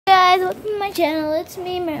welcome to my channel. It's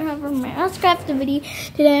me, Mara from Mara's Craftivity.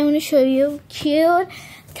 Today I'm going to show you cute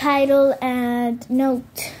title and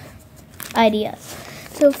note ideas.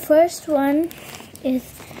 So first one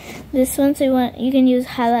is this one. So you can use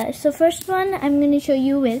highlighters. So first one I'm going to show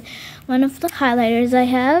you with one of the highlighters I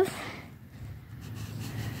have.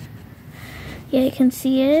 Yeah, you can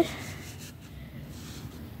see it.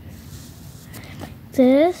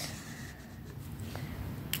 This.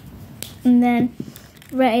 And then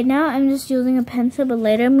right now I'm just using a pencil, but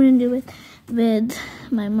later I'm going to do it with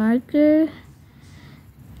my marker.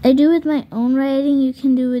 I do with my own writing. You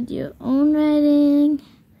can do with your own writing.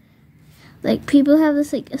 Like, people have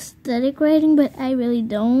this like aesthetic writing, but I really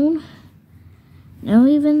don't know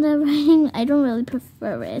even the writing. I don't really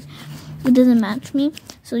prefer it. It doesn't match me.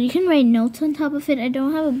 So you can write notes on top of it. I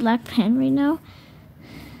don't have a black pen right now.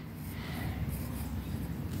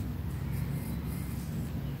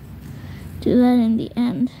 Do that in the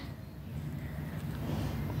end.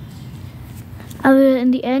 In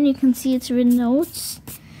the end, you can see it's written notes.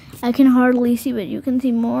 I can hardly see, but you can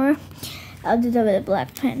see more. I'll do that with a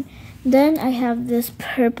black pen. Then I have this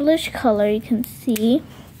purplish color, you can see.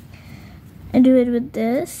 I do it with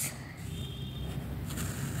this.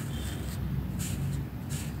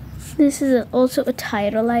 This is also a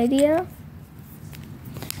title idea.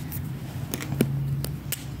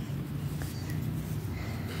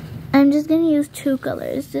 I'm just going to use two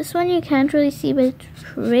colors. This one you can't really see, but it's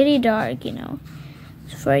pretty dark, you know.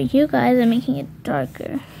 So for you guys, I'm making it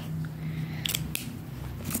darker.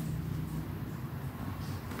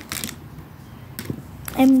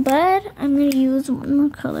 But I'm going to use one more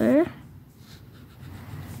color.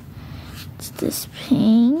 It's this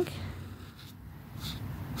pink.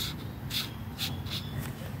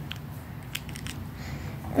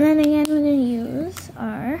 And then again, we're going to use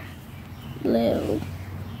our blue.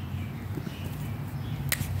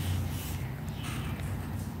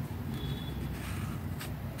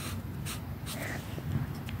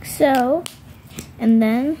 So, and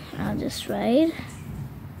then I'll just write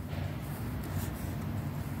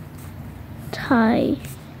tie.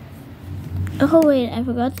 Oh wait, I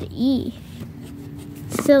forgot the E.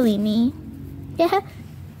 Silly me. Yeah,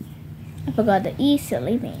 I forgot the E,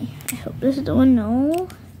 silly me. I hope this is the one. No,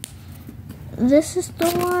 this is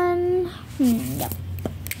the one. Yep.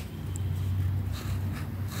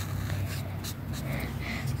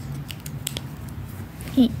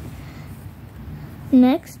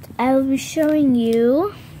 Next, I will be showing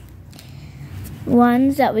you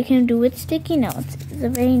ones that we can do with sticky notes. It's a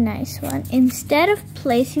very nice one. Instead of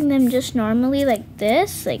placing them just normally like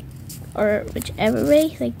this, or whichever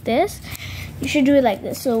way, like this, you should do it like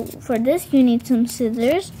this. So for this, you need some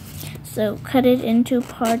scissors. So cut it into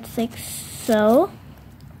parts like so.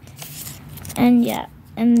 And yeah,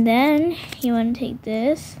 and then you want to take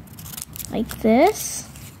this like this.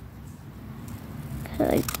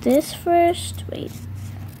 Like this first. Wait,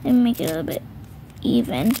 and make it a little bit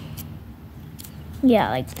even. Yeah,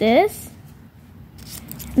 like this.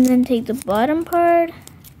 And then take the bottom part.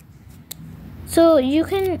 So you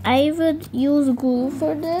can, I would use glue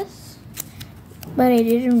for this, but I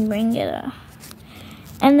didn't bring it up.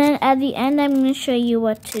 And then at the end, I'm going to show you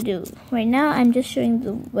what to do. Right now, I'm just showing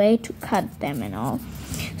the way to cut them and all.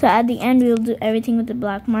 So at the end, we'll do everything with the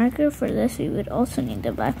black marker. For this, we would also need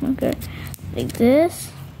the black marker. Like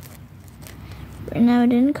this. Right now I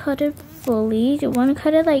didn't cut it fully. You want to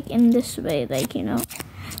cut it like in this way, like, you know,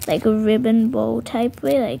 like a ribbon bow type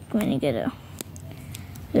way, like when you get a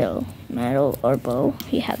little medal or bow,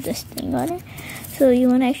 you have this thing on it. So you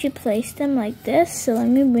want to actually place them like this. So let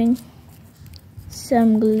me bring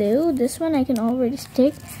some glue. This one I can already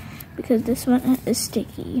stick because this one is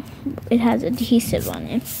sticky. It has adhesive on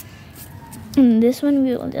it. And this one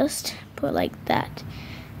we will just put like that.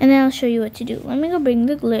 And then I'll show you what to do. Let me go bring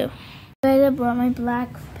the glue. I brought my black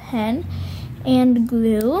pen and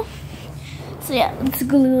glue. So yeah, let's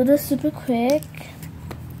glue this super quick.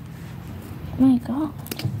 Oh my god.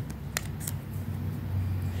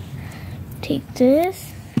 Take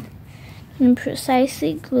this and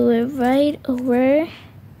precisely glue it right over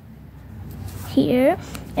here.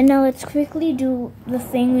 And now let's quickly do the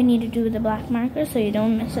thing we need to do with the black marker so you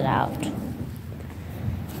don't miss it out.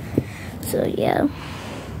 So yeah.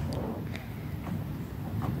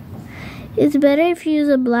 It's better if you use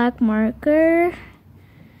a black marker,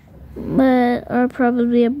 or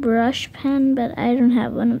probably a brush pen, but I don't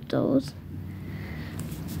have one of those.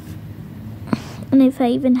 And if I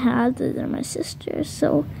even had, those are my sister's,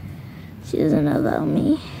 so she doesn't allow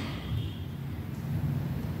me.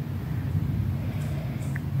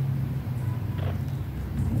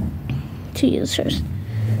 to use hers.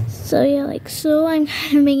 So yeah, like so. I'm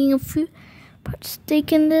kind of making a few parts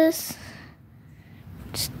taking this.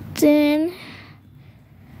 Then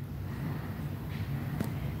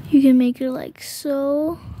you can make it like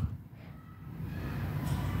so.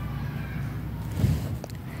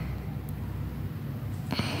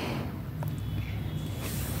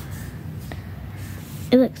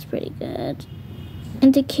 It looks pretty good.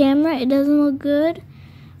 In the camera, it doesn't look good,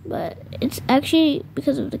 but it's actually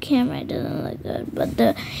because of the camera, it doesn't look good.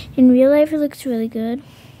 But in real life, it looks really good.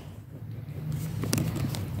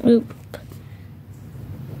 Oop.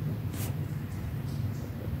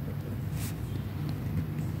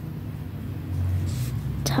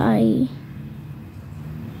 Tie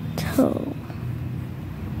toe.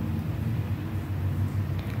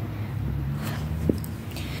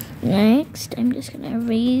 Next, I'm just gonna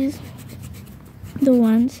erase the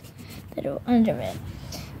ones that are under it.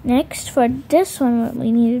 Next, for this one, what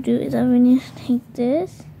we need to do is we need to take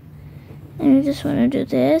this, and we just want to do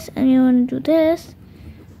this, and you want to do this,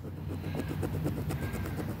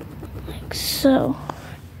 like so,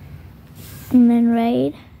 and then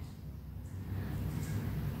right.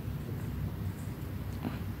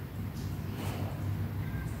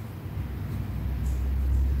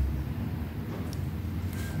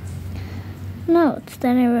 Notes.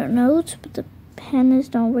 Then I wrote notes, but the pen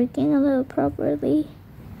is not working a little properly.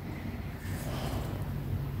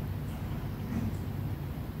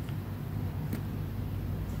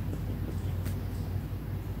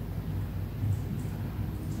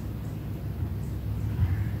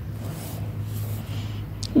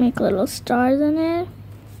 Make little stars in it,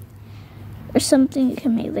 or something. You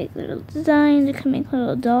can make like little designs. You can make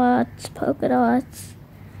little dots, polka dots,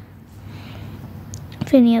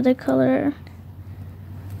 of any other color.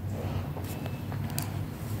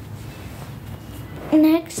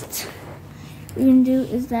 Next, we're gonna do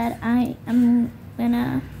is that I am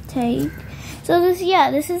gonna take. So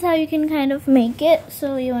this is how you can kind of make it.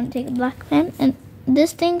 So you want to take a black pen, and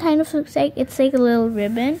this thing kind of looks like it's like a little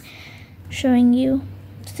ribbon showing you.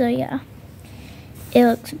 So yeah, it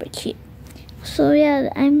looks super cute. So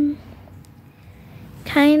yeah, I'm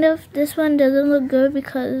kind of, this one doesn't look good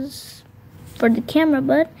because for the camera,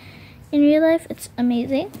 but in real life it's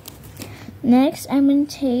amazing. Next, I'm gonna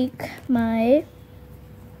take my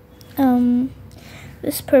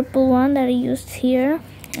this purple one that I used here,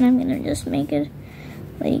 and I'm gonna just make it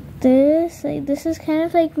like this. Like this is kind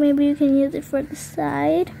of like, maybe you can use it for the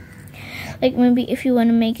side. Like maybe if you want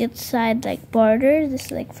to make it side like borders, this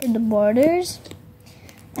is like for the borders.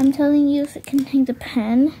 I'm telling you, if it can take the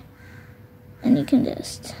pen, and you can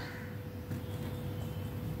just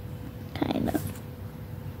kind of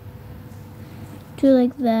do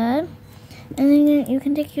like that. And then you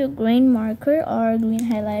can take your green marker or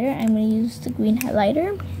green highlighter. I'm going to use the green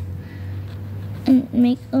highlighter and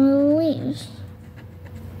make little leaves.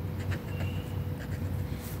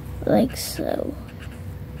 Like so.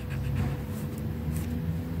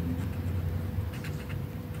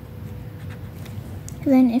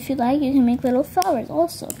 And then if you like, you can make little flowers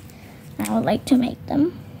also. I would like to make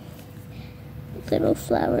them. Little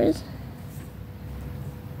flowers.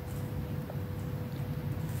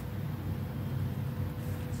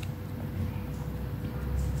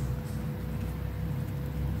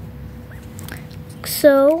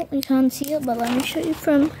 So, you can't see it, but let me show you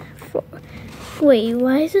from... Wait,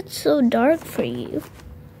 why is it so dark for you?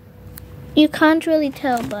 You can't really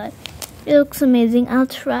tell, but it looks amazing. I'll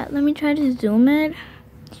try. Let me try to zoom it.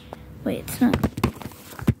 Wait, it's not.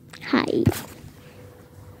 Hi.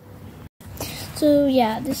 So,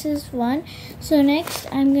 yeah, this is one. So, next,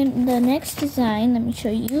 the next design, let me show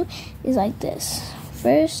you, is like this.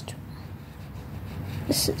 First,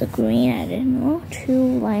 this is the green, I didn't know.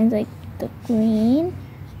 2 lines like the green,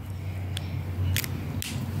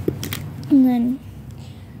 and then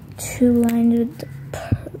 2 lines with the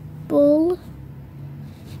purple.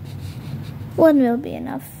 1 will be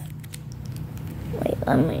enough. Wait,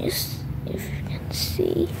 let me just see if you can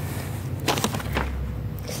see.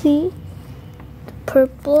 See? The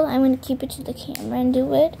purple, I'm going to keep it to the camera and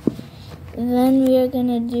do it. Then we are going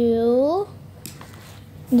to do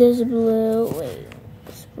this blue. Wait,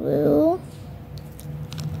 this blue.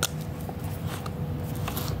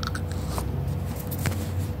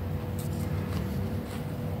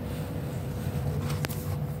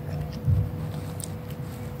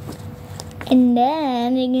 And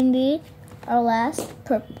then you can do our last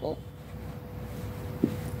purple.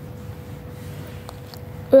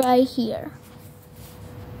 Right here.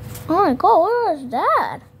 Oh my god, what was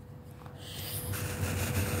that?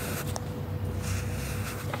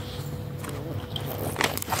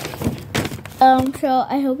 So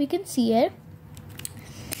I hope you can see it.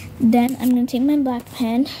 Then I'm gonna take my black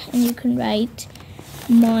pen and you can write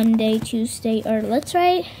Monday, Tuesday, or let's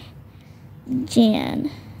write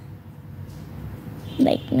Jan.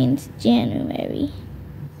 Like means January.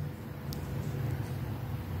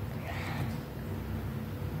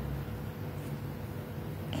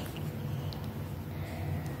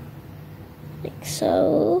 Like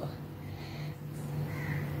so.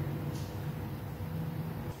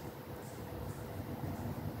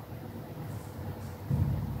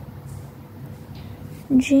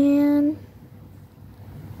 Jan.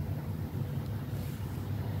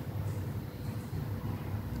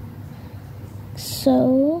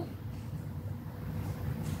 So.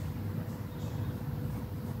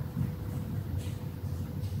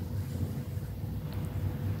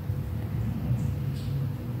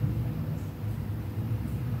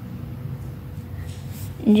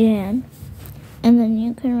 Jan. And then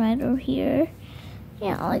you can write over here,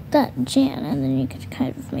 yeah, like that, Jan, and then you could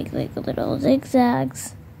kind of make like little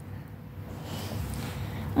zigzags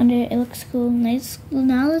under it. Looks cool, nice.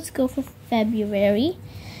 Now let's go for February.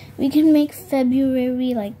 We can make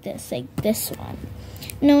February like this one.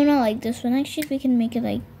 No, not like this one. Actually, we can make it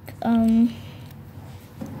like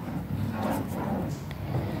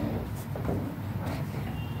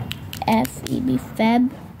F-E-B,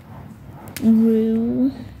 Feb.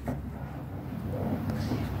 Rue.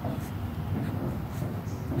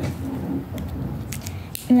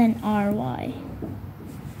 And then R-Y.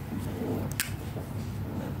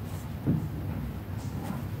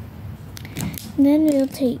 And then we'll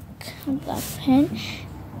take a black pen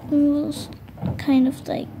and we'll kind of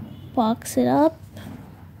like box it up.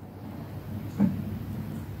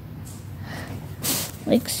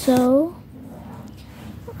 Like so.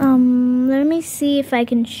 Let me see if I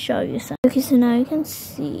can show you something. Okay, so now you can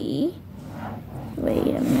see. Wait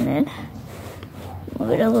a minute.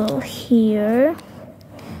 Move it a little here.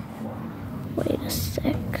 Wait a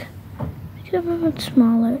sec. Make it a little bit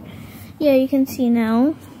smaller. Yeah, you can see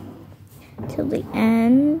now. Till the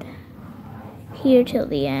end. Here till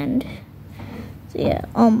the end. So yeah,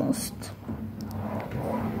 almost.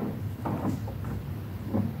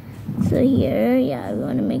 So here, yeah, we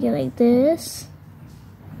want to make it like this.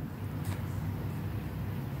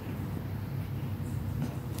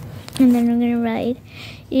 And then we're gonna write.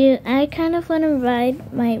 I kind of want to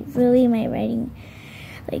write my writing.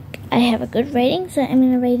 Like I have a good writing, so I'm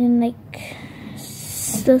gonna write in like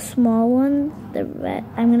the small one. The red.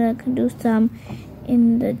 I'm gonna do some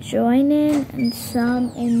in the join in and some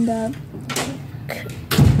in the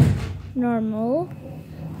normal.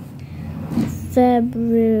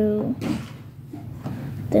 February.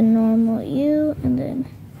 The normal U and then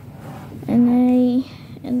an A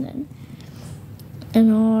and then an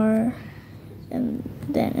R, and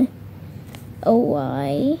then a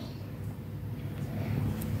Y.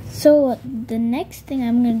 So the next thing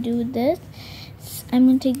I'm going to do with this is I'm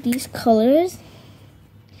going to take these colors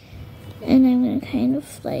and I'm going to kind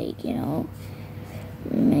of like, you know,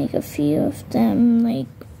 make a few of them like,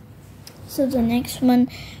 so the next one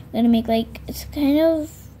I'm going to make like, it's kind of,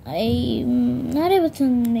 I'm not able to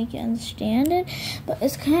make you understand it, but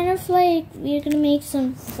it's kind of like we're gonna make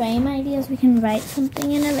some frame ideas. We can write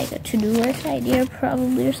something in it, like a to-do list idea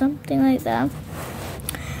probably or something like that.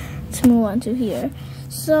 Let's move on to here.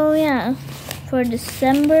 So yeah, for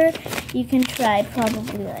December you can try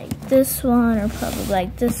probably like this one, or probably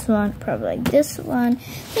like this one, probably like this one.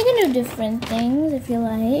 You can do different things if you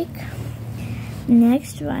like.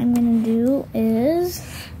 Next, what I'm gonna do is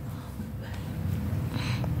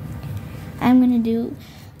I'm gonna do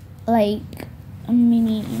like a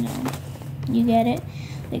mini, you know, you get it,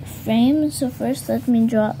 like frame. So first let me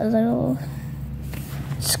draw a little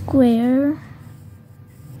square.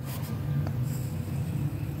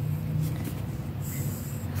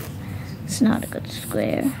 It's not a good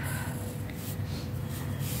square.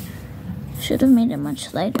 Should have made it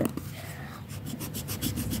much lighter.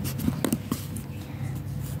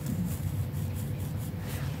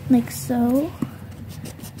 Like so.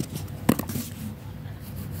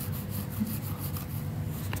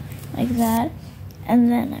 Like that.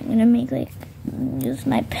 And then I'm gonna make like, use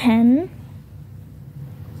my pen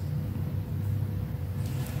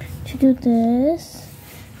to do this.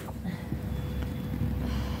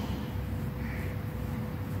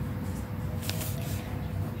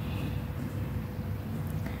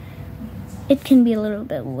 It can be a little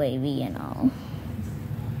bit wavy and all.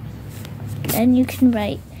 And you can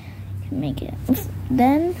write, you can make it.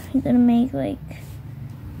 Then you're gonna make like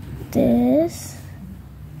this.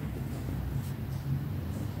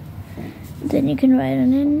 Then you can write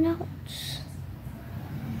on in notes.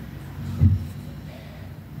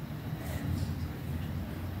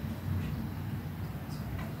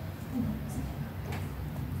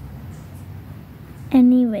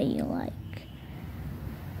 any way you like.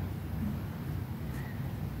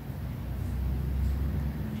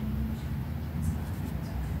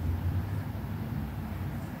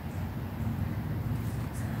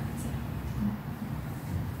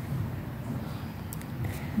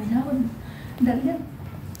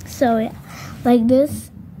 So yeah, like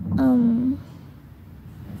this.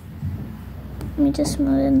 Let me just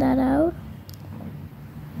smoothen that out.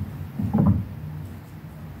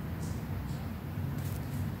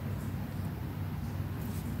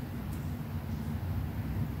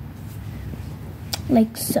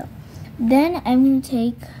 Like so. Then I'm gonna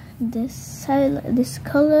take this side, this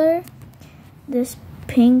color, this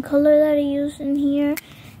pink color that I used in here,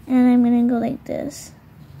 and I'm gonna go like this.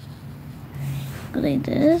 Go like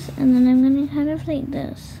this, and then I'm gonna kind of like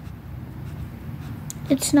this.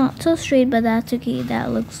 It's not so straight, but that's okay.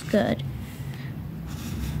 That looks good.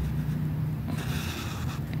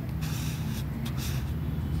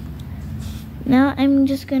 Now I'm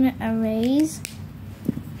just gonna erase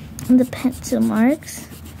the pencil marks.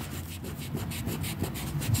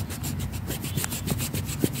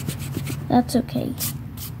 That's okay.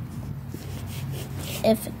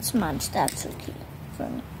 If it's smudged, that's okay for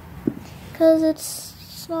me. Because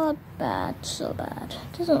it's not bad, so bad.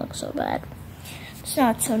 It doesn't look so bad. It's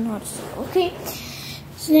not so noticeable. Okay.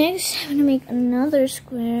 So next, I'm gonna make another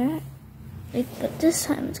square. But this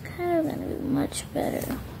time it's kind of gonna be much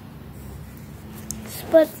better.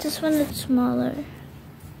 But this one is smaller.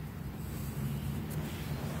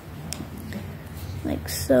 Like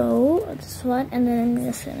so. This one, and then I'm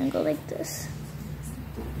just gonna go like this.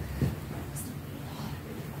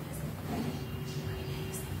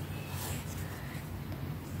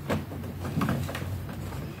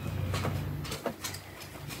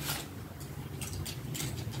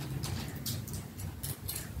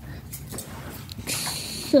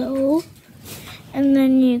 So, and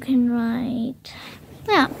then you can write,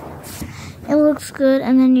 yeah, it looks good,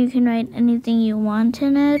 and then you can write anything you want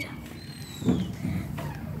in it.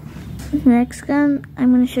 Next one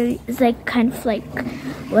I'm going to show you is like kind of like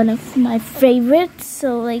one of my favorites.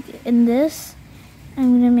 So like in this,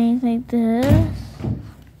 I'm going to make like this,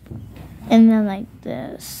 and then like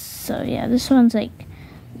this. So yeah, this one's like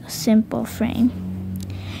a simple frame.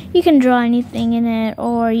 You can draw anything in it,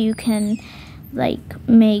 or you can like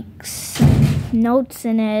make some notes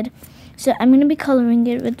in it. So I'm going to be coloring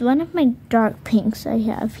it with one of my dark pinks I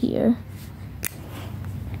have here.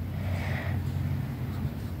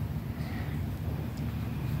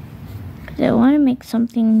 I want to make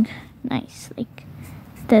something nice, like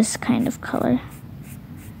this kind of color.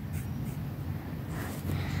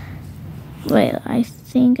 Wait, I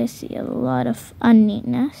think I see a lot of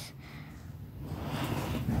unneatness.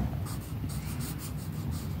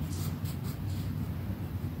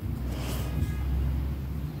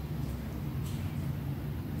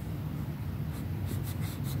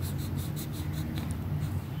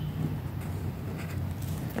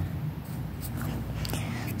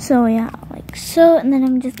 So yeah, like so, and then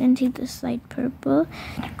I'm just gonna take this light purple,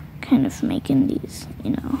 kind of making these,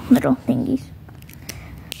 you know, little thingies.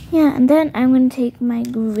 Yeah, and then I'm gonna take my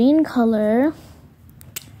green color,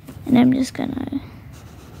 and I'm just gonna,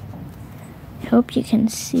 I hope you can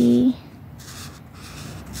see.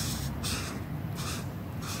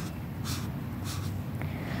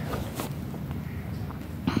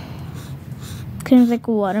 Kind of like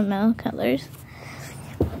watermelon colors.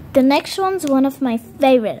 The next one's one of my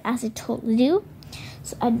favorite, as I told you.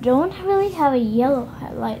 So I don't really have a yellow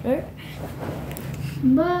highlighter,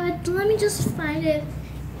 but let me just find it.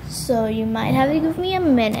 So you might have to give me a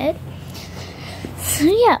minute. So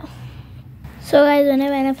yeah. So guys, when I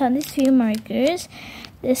went, I found these few markers.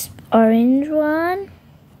 This orange one,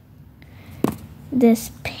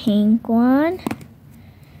 this pink one,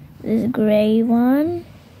 this gray one,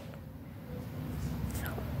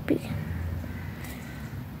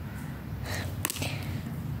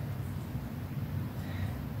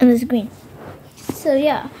 and this green. So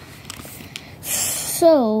yeah.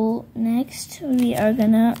 So next we are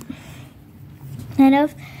gonna kind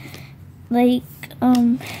of like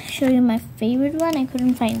show you my favorite one. I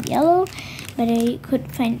couldn't find yellow, but I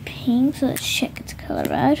could find pink, so let's check its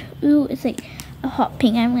color out. Ooh, it's like a hot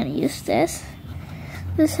pink. I'm gonna use this.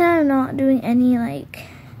 This time I'm not doing any like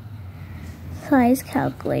size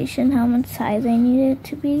calculation, how much size I need it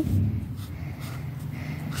to be.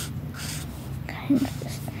 Kind of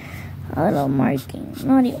just a little marking,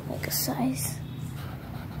 not even like a size.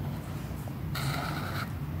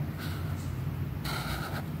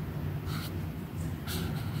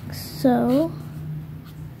 So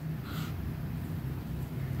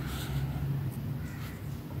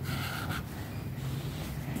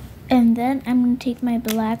And then I'm going to take my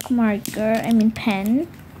black pen,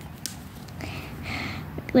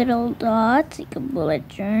 little dots, like a bullet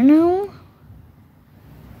journal.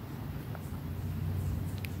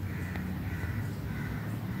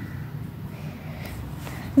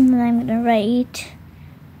 And then I'm going to write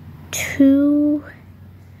to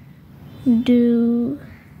do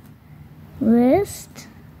list.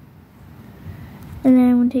 And then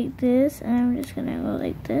I'm going to take this and I'm just going to go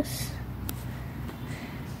like this.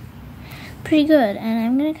 Pretty good. And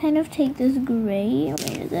I'm going to kind of take this gray.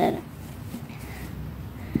 Where is it?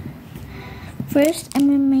 First, I'm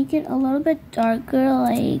going to make it a little bit darker,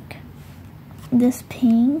 like this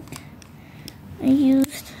pink I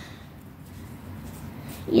used.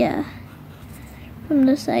 Yeah. From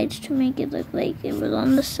the sides to make it look like it was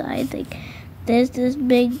on the side. Like there's this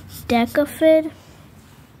big deck of it.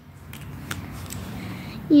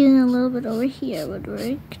 Even a little bit over here would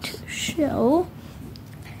work to show.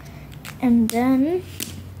 And then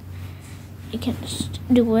I can just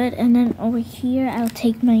do it. And then over here, I'll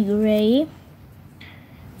take my gray.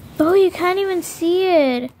 Oh, you can't even see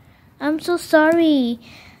it. I'm so sorry.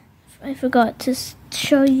 I forgot to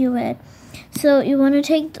show you it. So you want to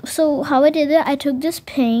take, so how I did it, I took this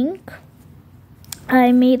pink.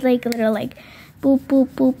 I made like little like boop, boop,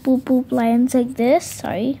 boop, boop, boop lines like this.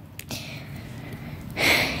 Sorry.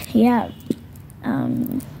 Yeah.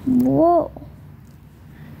 Whoa.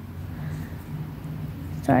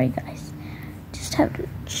 Sorry guys.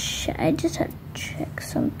 I just have to check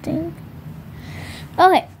something.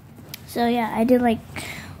 Okay. So yeah, I did like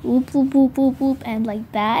whoop, whoop, whoop, whoop, whoop, and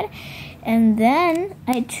like that. And then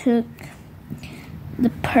I took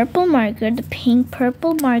the purple marker, the pink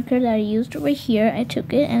purple marker that I used over here. I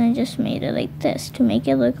took it and I just made it like this to make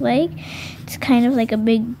it look like it's kind of like a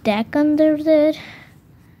big deck under it.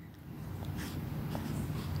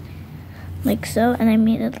 Like so, and I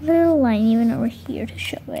made a little line even over here to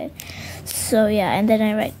show it. So yeah, and then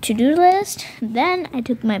I write to-do list. Then I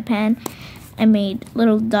took my pen, I made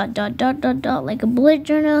little dot, dot, dot, dot, dot, like a bullet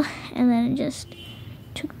journal, and then I just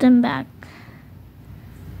took them back.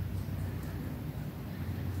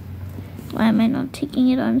 Why am I not taking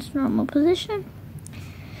it on its normal position?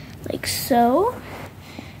 Like so.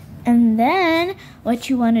 And then what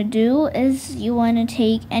you want to do is you want to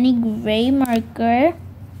take any gray marker.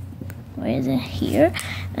 Where is it? Here.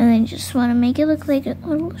 And then you just want to make it look like a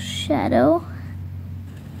little shadow.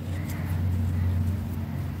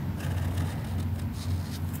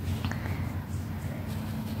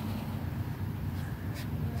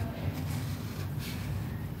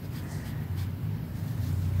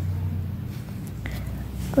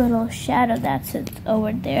 Little shadow that's it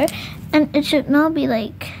over there, and it should not be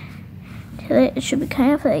like, it should be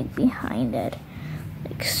kind of like behind it,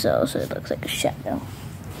 like so it looks like a shadow.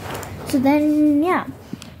 So then yeah,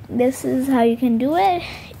 this is how you can do it.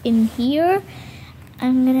 In here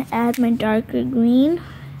I'm gonna add my darker green,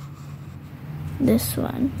 this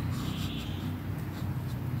one.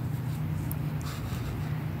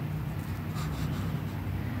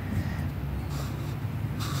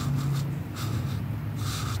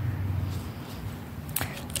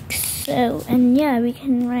 So, and yeah, we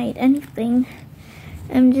can write anything.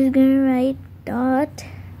 I'm just gonna write dot,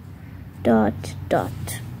 dot, dot.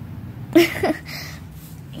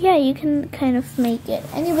 Yeah, you can kind of make it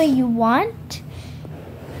any way you want.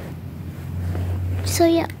 So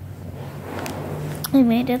yeah, I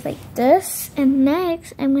made it like this. And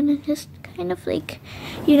next, I'm gonna just kind of like,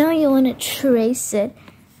 you know, you wanna trace it.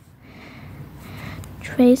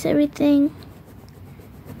 Trace everything.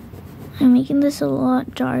 I'm making this a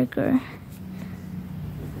lot darker.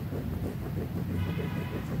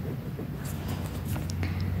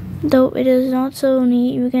 Though it is not so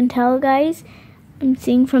neat, you can tell guys, I'm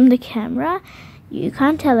seeing from the camera. You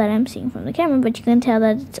can't tell that I'm seeing from the camera, but you can tell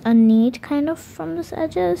that it's unneat kind of from the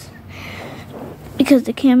edges. Because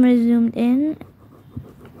the camera is zoomed in.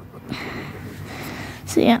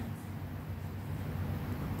 So yeah.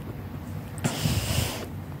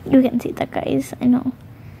 You can see that guys, I know.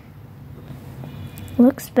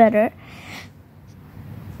 Looks better.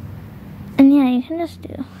 And yeah, you can just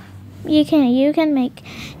do, you can make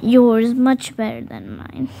yours much better than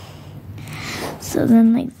mine. So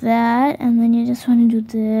then like that, and then you just want to do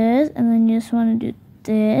this, and then you just want to do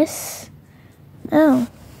this. Oh,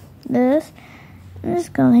 this, and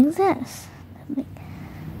just go like this. Like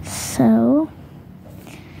so.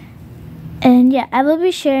 And yeah, I will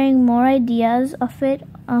be sharing more ideas of it,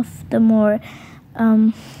 of the more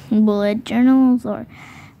bullet journals or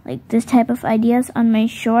like this type of ideas on my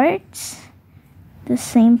shorts, this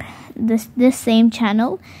same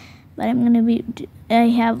channel. But I'm gonna be I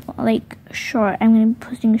have like short. I'm gonna be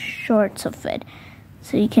posting shorts of it,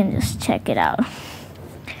 so you can just check it out.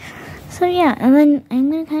 So yeah, and then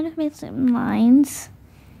I'm gonna kind of make some lines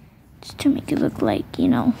just to make it look like, you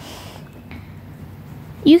know.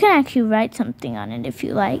 You can actually write something on it if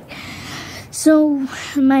you like. So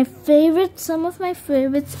some of my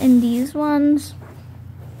favorites in these ones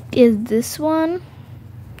is this one.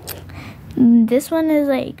 This one is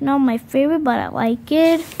like not my favorite, but I like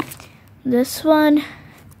it. This one,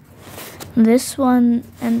 and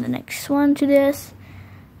the next one to this.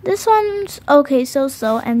 This one's okay, so,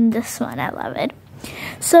 and this one, I love it.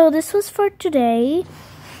 So this was for today.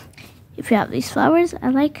 If you have these flowers, I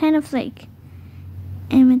like kind of like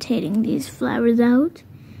imitating these flowers out,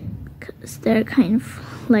 because they're kind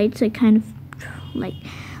of lights. I kind of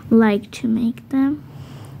like to make them.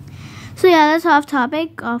 So yeah, that's off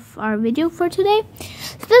topic of our video for today.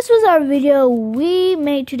 So this was our video we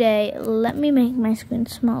made today. Let me make my screen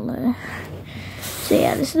smaller. So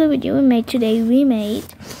yeah, this is the video we made today.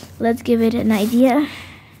 Let's give it an idea.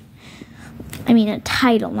 I mean a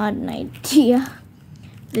title, not an idea.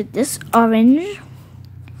 With this orange,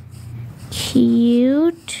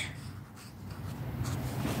 cute,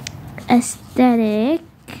 aesthetic,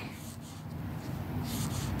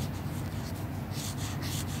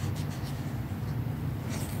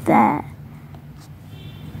 that.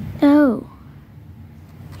 Oh,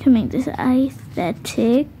 to make this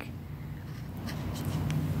aesthetic.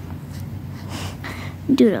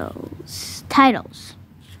 Doodles. Titles.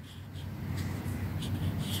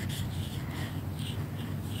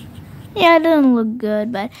 Yeah, it doesn't look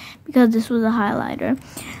good, but because this was a highlighter.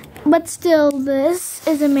 But still, this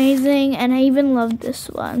is amazing, and I even love this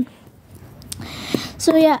one.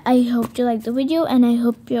 So yeah, I hope you liked the video, and I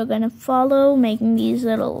hope you're gonna follow making these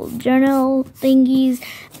little journal thingies.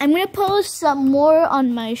 I'm gonna post some more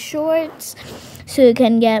on my shorts so you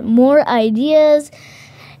can get more ideas.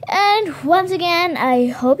 And once again, I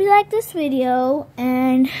hope you like this video,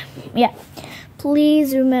 and yeah,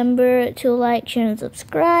 please remember to like, share, and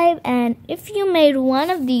subscribe. And if you made one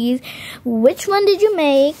of these, which one did you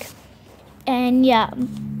make? And yeah,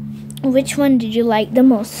 which one did you like the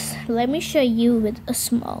most? Let me show you with a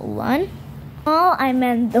small one. Small, I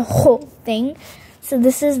meant the whole thing. So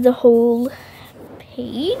this is the whole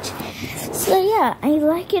page. So yeah, I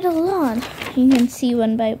like it a lot. You can see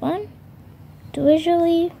one by one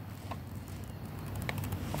visually.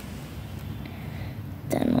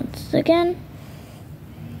 Then once again.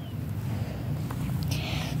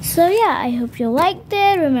 So yeah, I hope you liked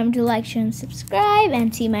it. Remember to like, share, and subscribe,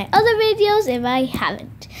 and see my other videos if I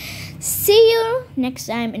haven't. See you next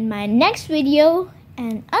time in my next video,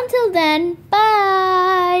 and until then,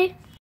 bye!